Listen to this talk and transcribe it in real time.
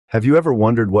Have you ever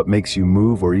wondered what makes you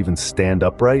move or even stand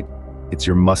upright? It's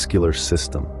your muscular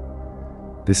system.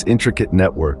 This intricate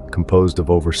network, composed of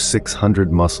over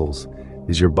 600 muscles,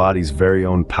 is your body's very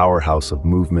own powerhouse of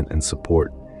movement and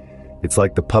support. It's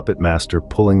like the puppet master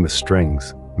pulling the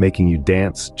strings, making you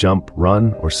dance, jump,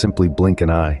 run, or simply blink an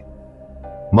eye.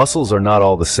 Muscles are not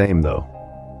all the same, though.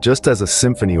 Just as a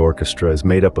symphony orchestra is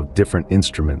made up of different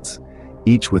instruments,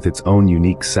 each with its own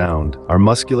unique sound, our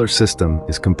muscular system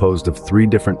is composed of 3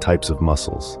 different types of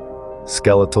muscles: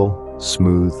 skeletal,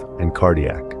 smooth, and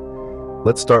cardiac.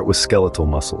 Let's start with skeletal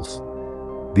muscles.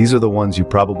 These are the ones you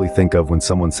probably think of when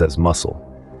someone says muscle.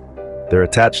 They're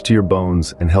attached to your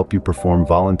bones and help you perform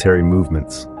voluntary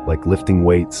movements, like lifting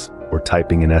weights or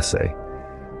typing an essay.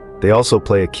 They also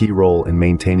play a key role in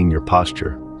maintaining your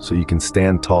posture, so you can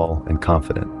stand tall and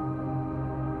confident.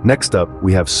 Next up,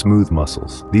 we have smooth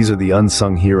muscles. These are the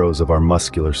unsung heroes of our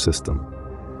muscular system.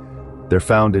 They're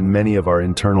found in many of our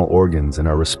internal organs and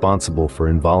are responsible for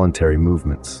involuntary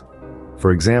movements.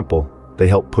 For example, they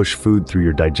help push food through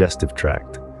your digestive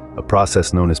tract, a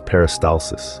process known as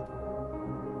peristalsis.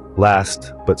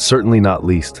 Last, but certainly not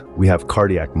least, we have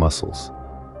cardiac muscles.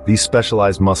 These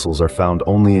specialized muscles are found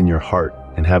only in your heart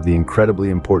and have the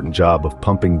incredibly important job of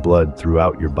pumping blood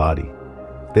throughout your body.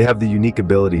 They have the unique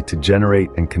ability to generate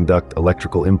and conduct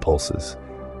electrical impulses,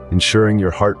 ensuring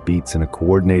your heart beats in a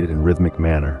coordinated and rhythmic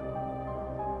manner.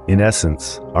 In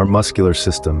essence, our muscular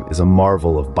system is a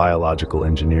marvel of biological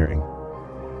engineering.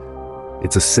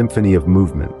 It's a symphony of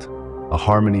movement, a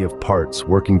harmony of parts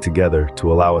working together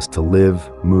to allow us to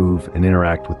live, move, and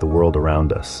interact with the world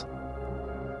around us.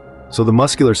 So the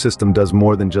muscular system does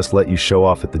more than just let you show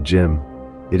off at the gym.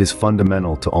 It is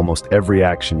fundamental to almost every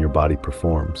action your body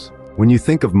performs. When you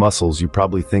think of muscles, you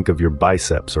probably think of your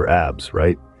biceps or abs,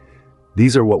 right?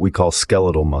 These are what we call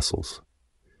skeletal muscles.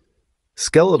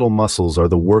 Skeletal muscles are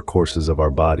the workhorses of our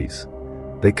bodies.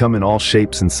 They come in all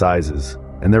shapes and sizes,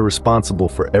 and they're responsible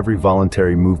for every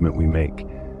voluntary movement we make.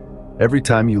 Every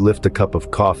time you lift a cup of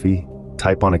coffee,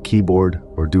 type on a keyboard,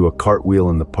 or do a cartwheel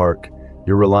in the park,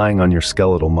 you're relying on your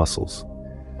skeletal muscles.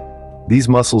 These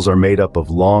muscles are made up of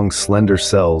long, slender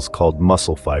cells called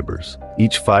muscle fibers.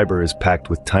 Each fiber is packed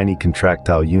with tiny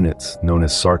contractile units known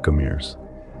as sarcomeres.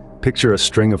 Picture a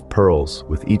string of pearls,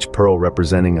 with each pearl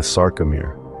representing a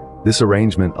sarcomere. This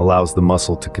arrangement allows the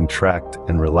muscle to contract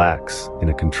and relax in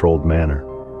a controlled manner.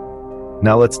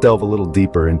 Now let's delve a little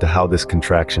deeper into how this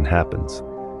contraction happens.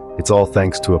 It's all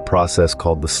thanks to a process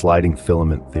called the sliding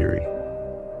filament theory.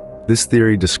 This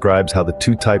theory describes how the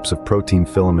 2 types of protein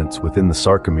filaments within the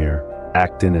sarcomere,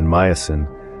 actin and myosin,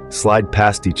 slide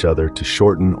past each other to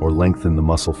shorten or lengthen the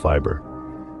muscle fiber.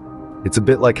 It's a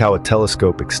bit like how a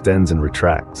telescope extends and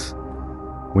retracts.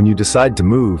 When you decide to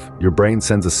move, your brain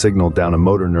sends a signal down a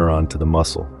motor neuron to the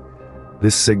muscle.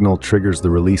 This signal triggers the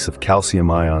release of calcium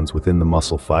ions within the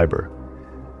muscle fiber.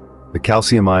 The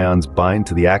calcium ions bind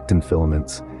to the actin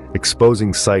filaments,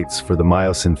 exposing sites for the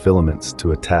myosin filaments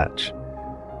to attach.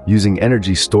 Using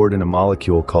energy stored in a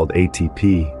molecule called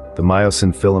ATP, the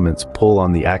myosin filaments pull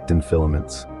on the actin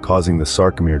filaments, causing the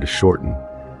sarcomere to shorten.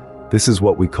 This is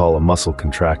what we call a muscle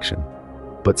contraction.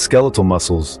 But skeletal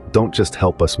muscles don't just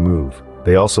help us move,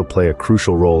 they also play a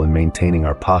crucial role in maintaining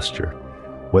our posture.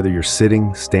 Whether you're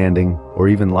sitting, standing, or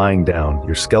even lying down,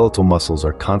 your skeletal muscles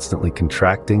are constantly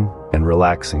contracting and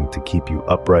relaxing to keep you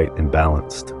upright and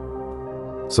balanced.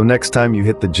 So next time you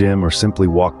hit the gym or simply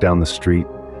walk down the street,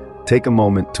 take a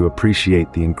moment to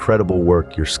appreciate the incredible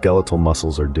work your skeletal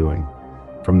muscles are doing.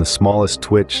 From the smallest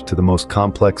twitch to the most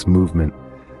complex movement,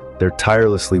 they're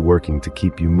tirelessly working to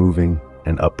keep you moving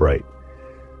and upright.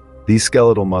 These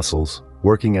skeletal muscles,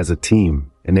 working as a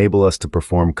team, enable us to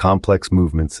perform complex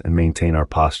movements and maintain our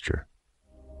posture.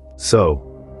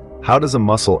 So, how does a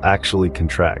muscle actually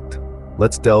contract?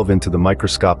 Let's delve into the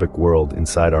microscopic world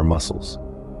inside our muscles.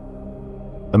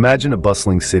 Imagine a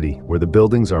bustling city where the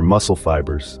buildings are muscle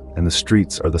fibers and the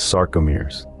streets are the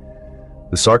sarcomeres.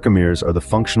 The sarcomeres are the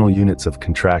functional units of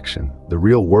contraction, the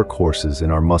real workhorses in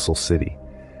our muscle city.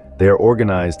 They are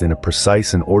organized in a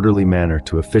precise and orderly manner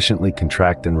to efficiently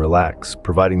contract and relax,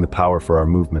 providing the power for our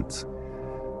movements.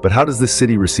 But how does this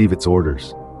city receive its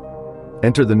orders?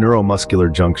 Enter the neuromuscular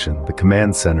junction, the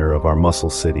command center of our muscle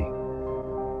city.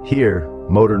 Here,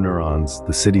 motor neurons,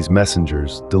 the city's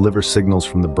messengers, deliver signals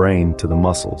from the brain to the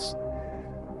muscles.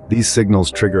 These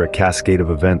signals trigger a cascade of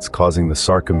events causing the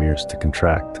sarcomeres to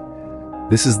contract.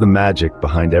 This is the magic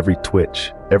behind every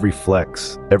twitch, every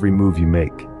flex, every move you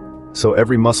make. So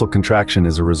every muscle contraction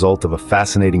is a result of a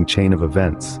fascinating chain of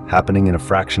events happening in a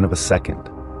fraction of a second.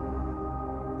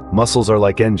 Muscles are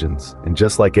like engines, and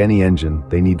just like any engine,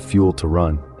 they need fuel to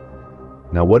run.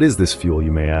 Now, what is this fuel,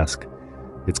 you may ask?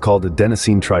 It's called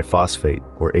adenosine triphosphate,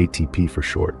 or ATP for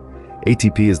short.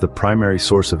 ATP is the primary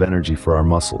source of energy for our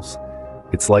muscles.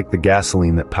 It's like the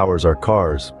gasoline that powers our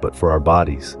cars, but for our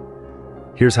bodies.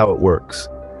 Here's how it works.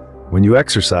 When you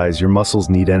exercise, your muscles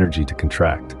need energy to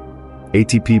contract.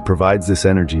 ATP provides this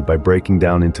energy by breaking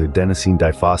down into adenosine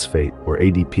diphosphate, or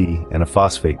ADP, and a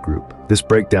phosphate group. This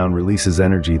breakdown releases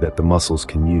energy that the muscles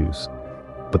can use.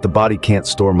 But the body can't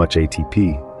store much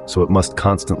ATP, so it must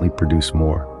constantly produce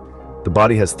more. The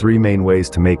body has three main ways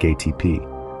to make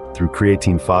ATP: through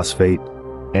creatine phosphate,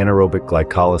 anaerobic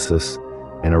glycolysis,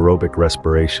 and aerobic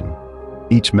respiration.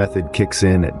 Each method kicks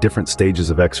in at different stages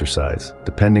of exercise,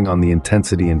 depending on the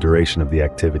intensity and duration of the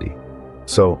activity.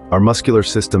 So, our muscular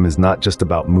system is not just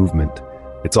about movement,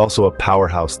 it's also a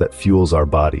powerhouse that fuels our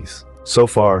bodies. So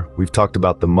far, we've talked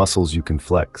about the muscles you can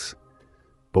flex.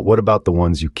 But what about the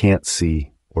ones you can't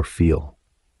see or feel?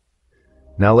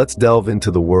 Now let's delve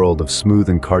into the world of smooth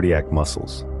and cardiac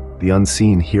muscles, the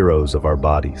unseen heroes of our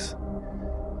bodies.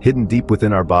 Hidden deep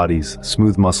within our bodies,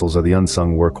 smooth muscles are the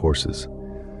unsung workhorses.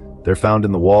 They're found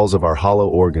in the walls of our hollow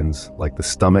organs, like the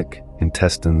stomach,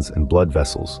 intestines, and blood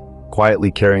vessels,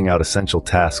 quietly carrying out essential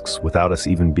tasks without us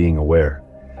even being aware.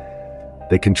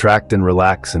 They contract and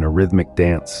relax in a rhythmic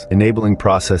dance, enabling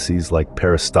processes like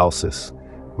peristalsis,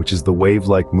 which is the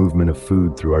wave-like movement of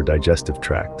food through our digestive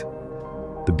tract.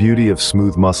 The beauty of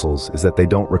smooth muscles is that they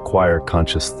don't require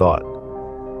conscious thought.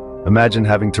 Imagine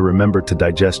having to remember to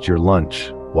digest your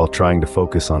lunch while trying to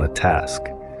focus on a task.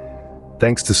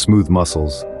 Thanks to smooth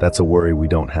muscles, that's a worry we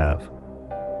don't have.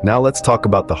 Now let's talk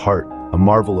about the heart, a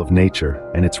marvel of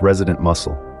nature, and its resident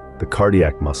muscle, the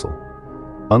cardiac muscle.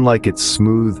 Unlike its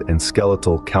smooth and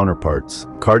skeletal counterparts,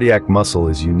 cardiac muscle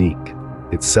is unique.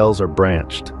 Its cells are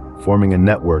branched, forming a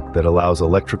network that allows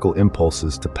electrical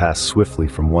impulses to pass swiftly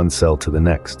from one cell to the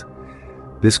next.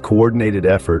 This coordinated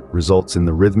effort results in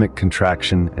the rhythmic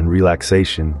contraction and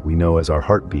relaxation we know as our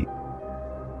heartbeat.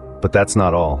 But that's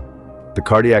not all. The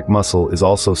cardiac muscle is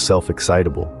also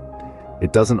self-excitable.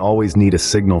 It doesn't always need a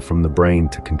signal from the brain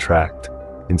to contract.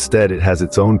 Instead, it has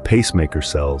its own pacemaker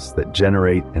cells that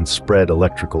generate and spread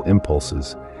electrical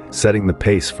impulses, setting the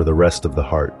pace for the rest of the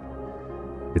heart.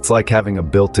 It's like having a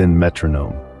built-in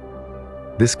metronome.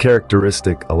 This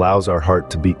characteristic allows our heart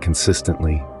to beat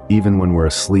consistently, even when we're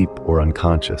asleep or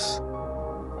unconscious.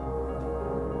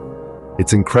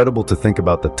 It's incredible to think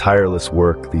about the tireless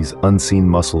work these unseen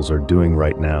muscles are doing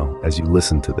right now as you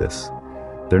listen to this.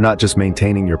 They're not just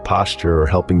maintaining your posture or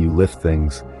helping you lift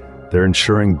things, they're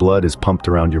ensuring blood is pumped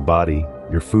around your body,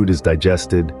 your food is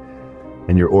digested,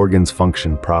 and your organs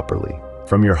function properly.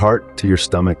 From your heart to your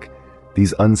stomach,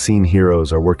 these unseen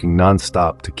heroes are working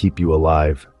non-stop to keep you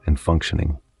alive and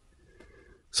functioning.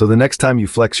 So the next time you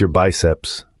flex your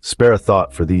biceps, spare a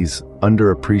thought for these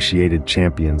underappreciated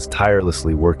champions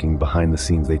tirelessly working behind the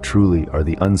scenes. They truly are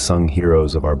the unsung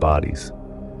heroes of our bodies.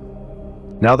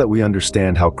 Now that we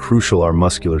understand how crucial our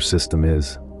muscular system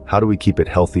is, how do we keep it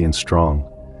healthy and strong?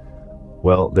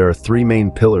 Well, there are three main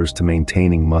pillars to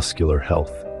maintaining muscular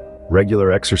health: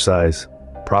 regular exercise,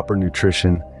 proper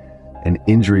nutrition, and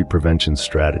injury prevention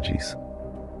strategies.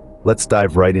 Let's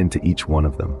dive right into each one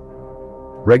of them.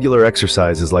 Regular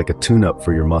exercise is like a tune-up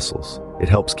for your muscles. It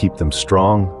helps keep them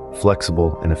strong,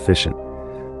 flexible, and efficient.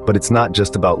 But it's not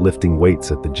just about lifting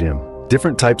weights at the gym.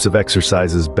 Different types of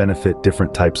exercises benefit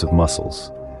different types of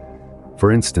muscles.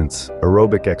 For instance,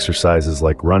 aerobic exercises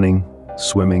like running,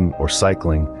 swimming, or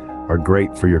cycling are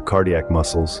great for your cardiac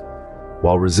muscles,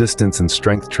 while resistance and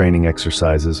strength training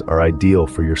exercises are ideal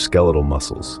for your skeletal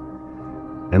muscles.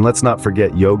 And let's not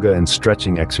forget yoga and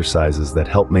stretching exercises that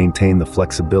help maintain the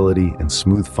flexibility and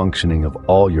smooth functioning of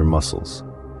all your muscles.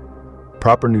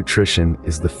 Proper nutrition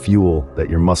is the fuel that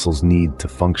your muscles need to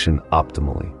function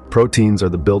optimally. Proteins are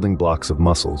the building blocks of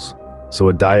muscles, so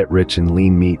a diet rich in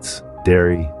lean meats,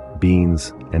 dairy,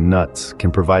 beans, and nuts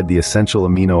can provide the essential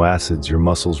amino acids your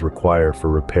muscles require for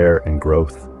repair and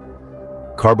growth.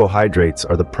 Carbohydrates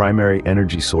are the primary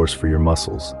energy source for your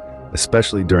muscles,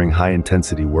 especially during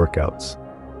high-intensity workouts.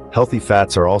 Healthy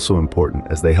fats are also important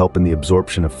as they help in the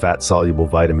absorption of fat-soluble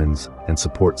vitamins and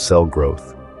support cell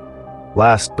growth.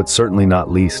 Last, but certainly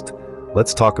not least,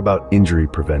 let's talk about injury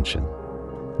prevention.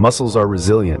 Muscles are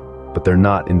resilient, but they're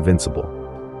not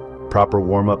invincible. Proper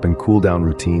warm-up and cool-down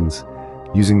routines,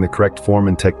 using the correct form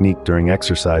and technique during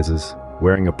exercises,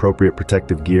 wearing appropriate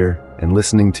protective gear, and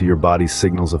listening to your body's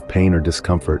signals of pain or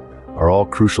discomfort are all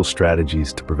crucial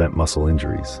strategies to prevent muscle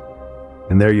injuries.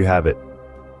 And there you have it,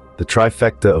 the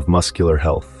trifecta of muscular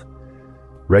health: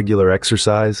 regular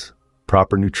exercise,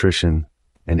 proper nutrition,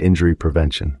 and injury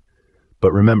prevention.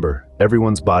 But remember,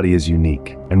 everyone's body is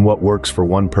unique, and what works for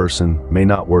one person may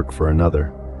not work for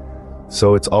another.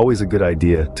 So it's always a good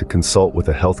idea to consult with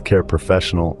a healthcare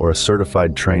professional or a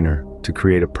certified trainer to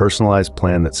create a personalized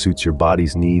plan that suits your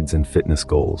body's needs and fitness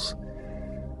goals.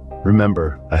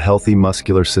 Remember, a healthy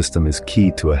muscular system is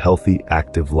key to a healthy,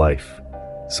 active life.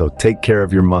 So take care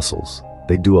of your muscles.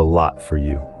 They do a lot for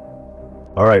you.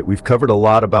 All right, we've covered a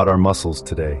lot about our muscles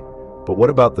today, but what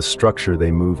about the structure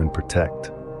they move and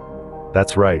protect?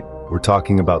 That's right, we're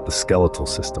talking about the skeletal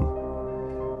system.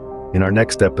 In our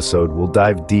next episode, we'll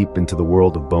dive deep into the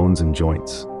world of bones and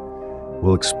joints.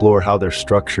 We'll explore how they're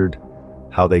structured,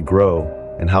 how they grow,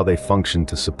 and how they function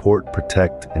to support,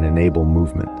 protect, and enable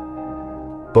movement.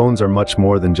 Bones are much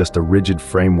more than just a rigid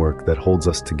framework that holds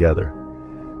us together.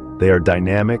 They are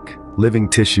dynamic, living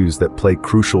tissues that play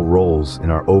crucial roles in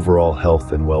our overall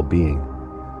health and well-being.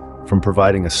 From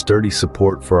providing a sturdy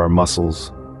support for our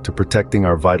muscles, to protecting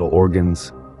our vital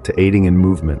organs, to aiding in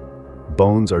movement,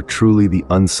 bones are truly the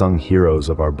unsung heroes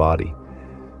of our body.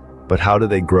 But how do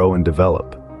they grow and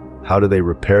develop? How do they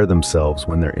repair themselves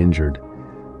when they're injured?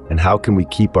 And how can we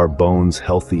keep our bones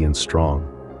healthy and strong?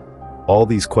 All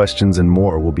these questions and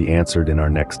more will be answered in our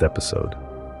next episode.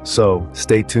 So,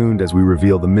 stay tuned as we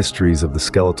reveal the mysteries of the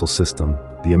skeletal system,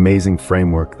 the amazing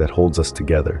framework that holds us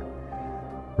together.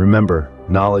 Remember,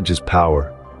 knowledge is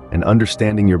power, and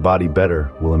understanding your body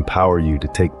better will empower you to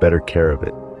take better care of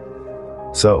it.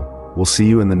 So, we'll see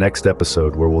you in the next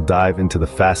episode where we'll dive into the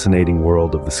fascinating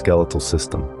world of the skeletal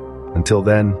system. Until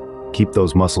then, keep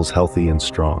those muscles healthy and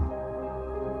strong.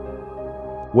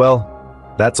 Well,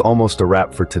 that's almost a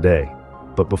wrap for today.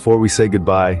 But before we say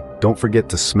goodbye, don't forget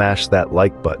to smash that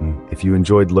like button if you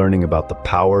enjoyed learning about the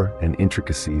power and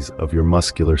intricacies of your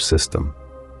muscular system.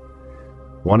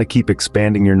 Want to keep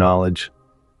expanding your knowledge?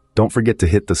 Don't forget to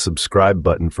hit the subscribe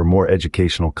button for more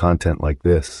educational content like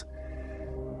this.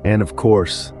 And of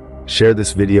course, share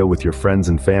this video with your friends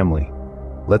and family.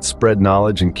 Let's spread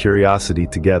knowledge and curiosity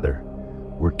together.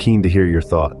 We're keen to hear your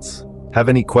thoughts. Have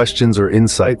any questions or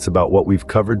insights about what we've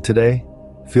covered today?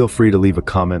 Feel free to leave a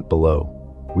comment below.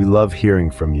 We love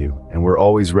hearing from you, and we're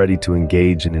always ready to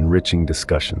engage in enriching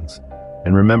discussions.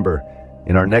 And remember,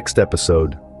 in our next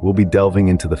episode, we'll be delving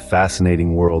into the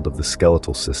fascinating world of the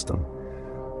skeletal system,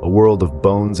 a world of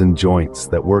bones and joints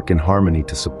that work in harmony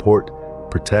to support,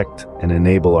 protect, and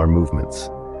enable our movements.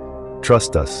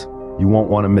 Trust us, you won't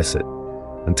want to miss it.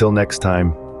 Until next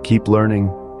time, keep learning,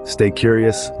 stay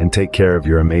curious, and take care of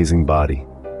your amazing body.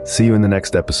 See you in the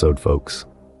next episode, folks.